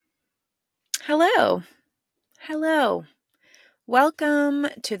Hello. Hello. Welcome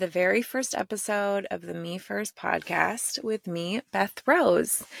to the very first episode of the Me First podcast with me, Beth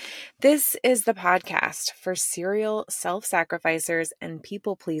Rose. This is the podcast for serial self-sacrificers and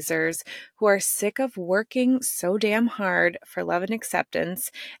people pleasers who are sick of working so damn hard for love and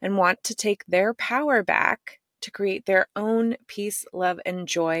acceptance and want to take their power back to create their own peace, love, and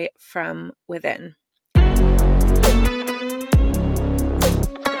joy from within.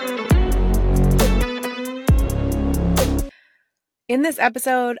 In this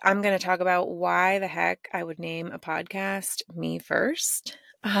episode, I'm going to talk about why the heck I would name a podcast Me First.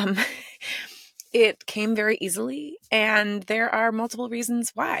 It came very easily, and there are multiple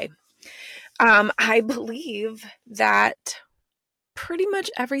reasons why. I believe that pretty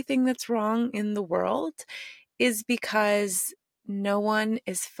much everything that's wrong in the world is because no one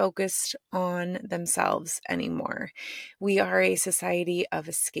is focused on themselves anymore. We are a society of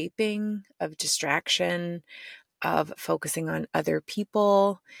escaping, of distraction, of focusing on other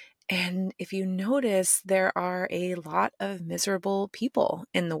people. And if you notice, there are a lot of miserable people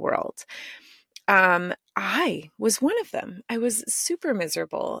in the world. I was one of them. I was super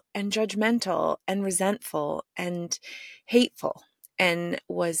miserable and judgmental and resentful and hateful and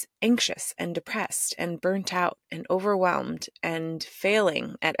was anxious and depressed and burnt out and overwhelmed and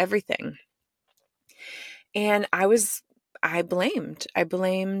failing at everything. And I blamed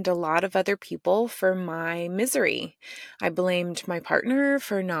a lot of other people for my misery. I blamed my partner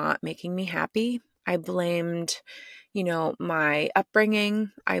for not making me happy. I blamed, my upbringing.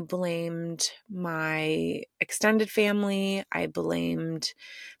 I blamed my extended family. I blamed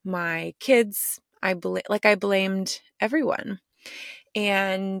my kids. I blamed everyone.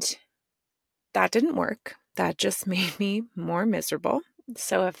 And that didn't work. That just made me more miserable.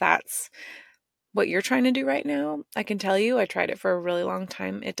 So if that's what you're trying to do right now, I can tell you, I tried it for a really long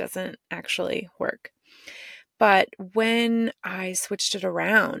time. It doesn't actually work. But when I switched it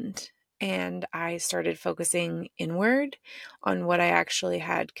around and I started focusing inward on what I actually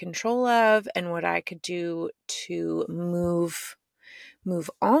had control of and what I could do to move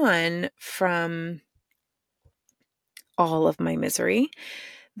on from all of my misery,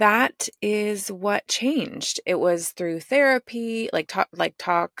 that is what changed. It was through therapy,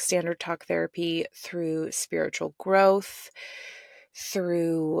 standard talk therapy, through spiritual growth,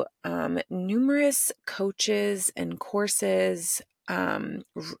 through numerous coaches and courses,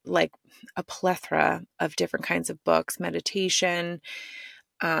 like a plethora of different kinds of books, meditation.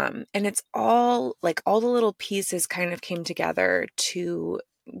 And it's all the little pieces kind of came together to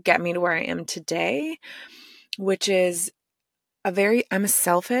get me to where I am today, which is I'm a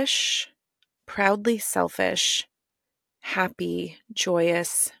selfish, proudly selfish, happy,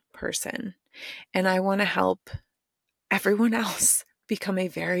 joyous person. And I want to help everyone else become a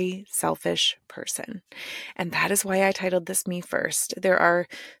very selfish person. And that is why I titled this Me First. There are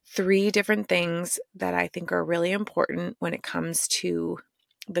 3 different things that I think are really important when it comes to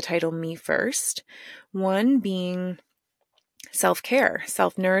the title Me First. One being self-care,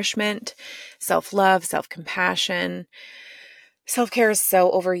 self-nourishment, self-love, self-compassion. Self-care is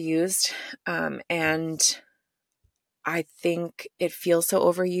so overused, and I think it feels so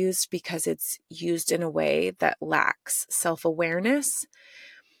overused because it's used in a way that lacks self-awareness.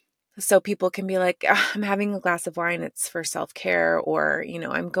 So people can be like, I'm having a glass of wine, it's for self-care, or,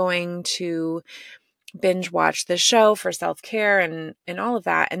 I'm going to binge watch this show for self-care and all of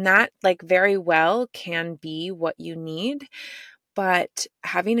that. And that very well can be what you need, but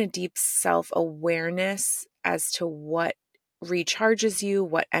having a deep self-awareness as to what recharges you,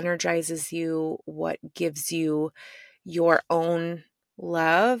 what energizes you, what gives you your own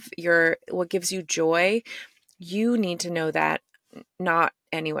love, what gives you joy, you need to know that, not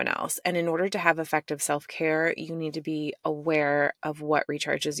anyone else. And in order to have effective self-care, you need to be aware of what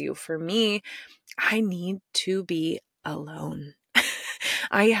recharges you. For me, I need to be alone.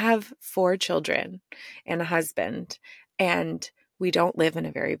 I have 4 children and a husband, and we don't live in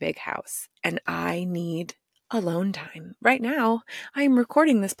a very big house, and I need alone time. Right now, I am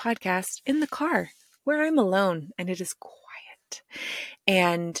recording this podcast in the car where I'm alone and it is quiet.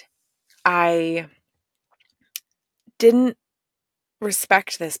 And I didn't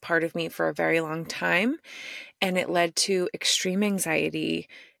respect this part of me for a very long time, and it led to extreme anxiety,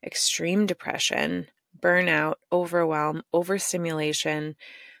 extreme depression, burnout, overwhelm, overstimulation,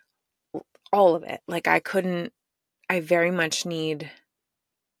 all of it. I very much need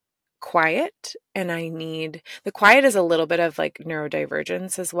quiet, and the quiet is a little bit of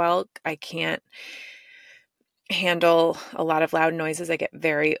neurodivergence as well. handle a lot of loud noises. I get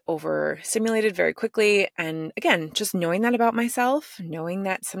very overstimulated very quickly. And again, just knowing that about myself, knowing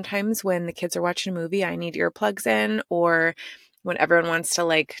that sometimes when the kids are watching a movie, I need earplugs in, or when everyone wants to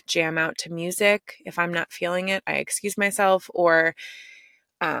like jam out to music, if I'm not feeling it, I excuse myself,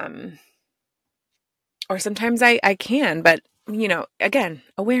 um, or sometimes I can, but again,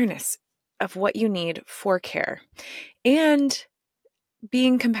 awareness of what you need for care and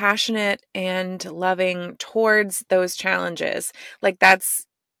being compassionate and loving towards those challenges. Like that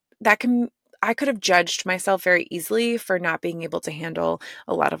can I could have judged myself very easily for not being able to handle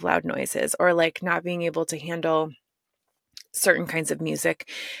a lot of loud noises, or like not being able to handle certain kinds of music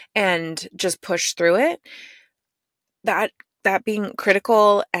and just push through it. That being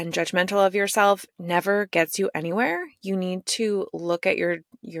critical and judgmental of yourself never gets you anywhere. You need to look at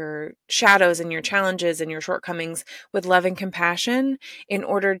your shadows and your challenges and your shortcomings with love and compassion in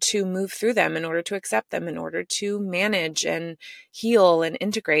order to move through them, in order to accept them, in order to manage and heal and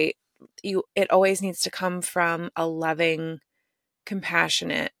integrate. It always needs to come from a loving,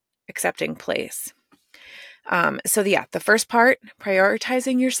 compassionate, accepting place. So the first part,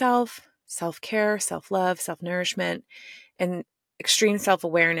 prioritizing yourself, self-care, self-love, self-nourishment, and extreme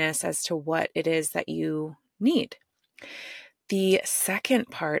self-awareness as to what it is that you need. The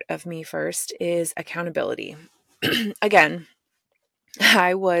second part of me first is accountability. Again,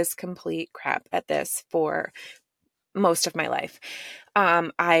 I was complete crap at this for most of my life.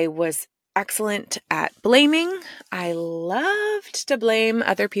 I was excellent at blaming. I loved to blame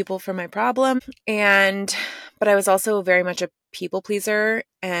other people for my problem. But I was also very much a people pleaser.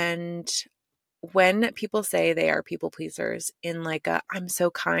 And when people say they are people pleasers in like I'm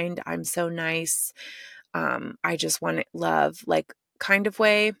so kind, I'm so nice, I just want love, like kind of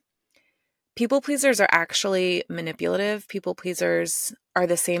way, people pleasers are actually manipulative. People pleasers are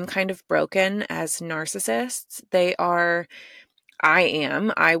the same kind of broken as narcissists.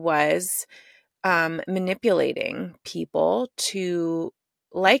 I was manipulating people to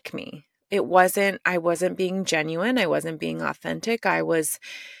like me. I wasn't being genuine. I wasn't being authentic. I was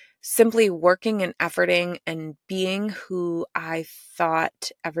simply working and efforting and being who I thought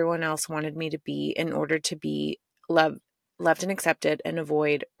everyone else wanted me to be in order to be loved and accepted and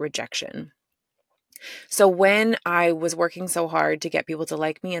avoid rejection. So when I was working so hard to get people to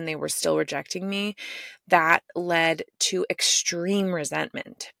like me and they were still rejecting me, that led to extreme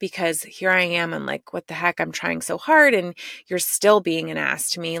resentment, because here I am, I'm like, what the heck? I'm trying so hard and you're still being an ass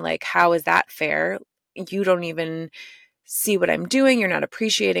to me. Like, how is that fair? You don't even see what I'm doing. You're not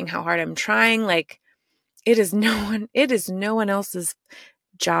appreciating how hard I'm trying. Like, it is no one else's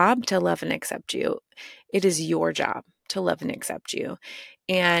job to love and accept you. It is your job to love and accept you.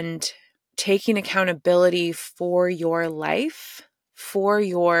 And taking accountability for your life, for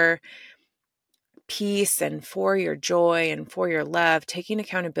your peace and for your joy and for your love, taking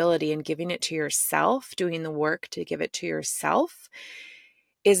accountability and giving it to yourself, doing the work to give it to yourself,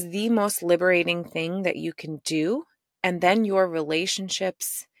 is the most liberating thing that you can do. And then your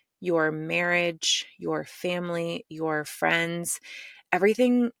relationships, your marriage, your family, your friends,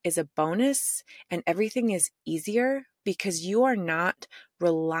 everything is a bonus and everything is easier because you are not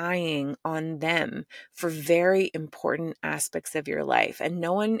relying on them for very important aspects of your life. And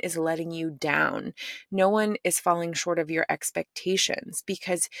no one is letting you down. No one is falling short of your expectations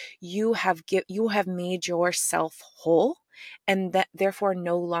because you have made yourself whole, and that therefore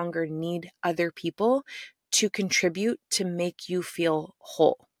no longer need other people to contribute to make you feel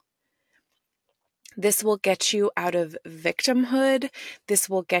whole. This will get you out of victimhood. This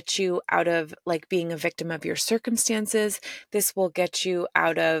will get you out of like being a victim of your circumstances. This will get you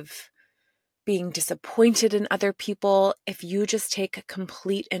out of being disappointed in other people. If you just take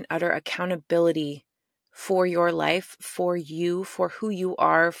complete and utter accountability for your life, for you, for who you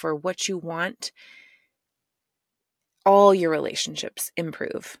are, for what you want, all your relationships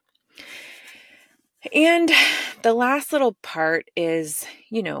improve. And the last little part is,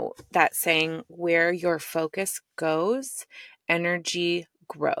 that saying, where your focus goes, energy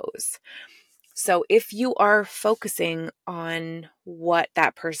grows. So if you are focusing on what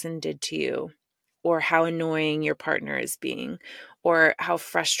that person did to you, or how annoying your partner is being, or how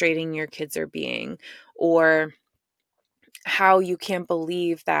frustrating your kids are being, or how you can't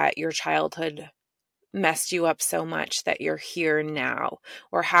believe that your childhood messed you up so much that you're here now,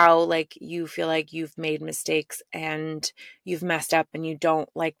 or how like you feel like you've made mistakes and you've messed up and you don't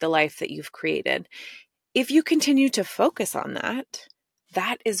like the life that you've created. If you continue to focus on that,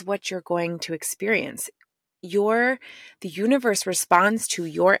 that is what you're going to experience. The universe responds to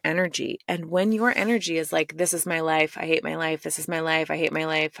your energy. And when your energy is like, this is my life, I hate my life, this is my life, I hate my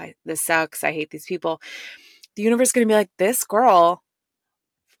life, this sucks, I hate these people, the universe is going to be like, this girl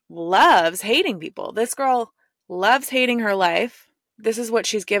loves hating people. This girl loves hating her life. This is what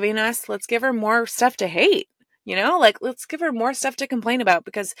she's giving us. Let's give her more stuff to hate. Like, let's give her more stuff to complain about,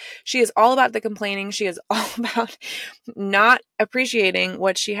 because she is all about the complaining. She is all about not appreciating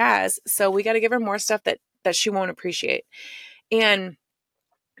what she has. So we got to give her more stuff that she won't appreciate. And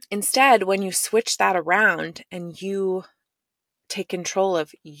instead, when you switch that around and you take control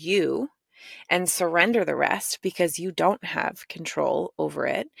of you and surrender the rest, because you don't have control over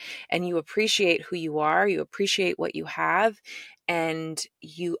it, and you appreciate who you are, you appreciate what you have, and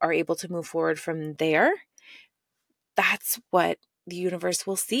you are able to move forward from there, that's what the universe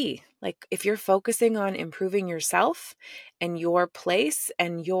will see. Like, if you're focusing on improving yourself and your place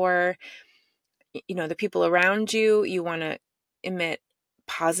and the people around you, you want to emit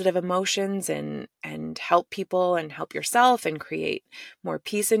positive emotions and help people and help yourself and create more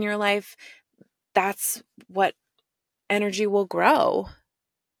peace in your life, that's what energy will grow.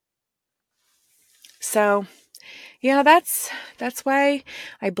 So, yeah, that's why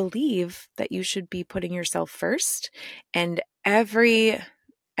I believe that you should be putting yourself first, and everything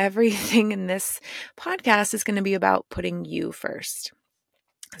in this podcast is going to be about putting you first.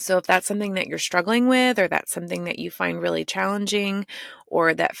 So if that's something that you're struggling with, or that's something that you find really challenging,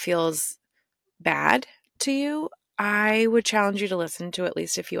 or that feels bad to you, I would challenge you to listen to at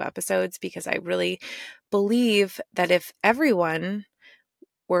least a few episodes, because I really believe that if everyone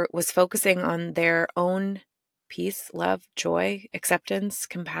was focusing on their own peace, love, joy, acceptance,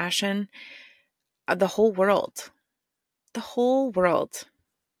 compassion, the whole world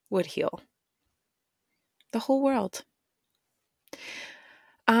would heal. The whole world.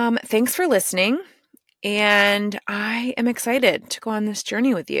 Thanks for listening. And I am excited to go on this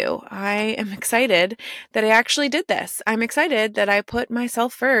journey with you. I am excited that I actually did this. I'm excited that I put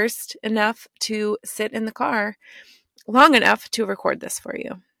myself first enough to sit in the car long enough to record this for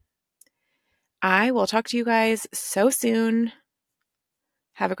you. I will talk to you guys so soon.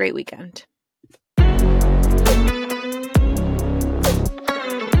 Have a great weekend.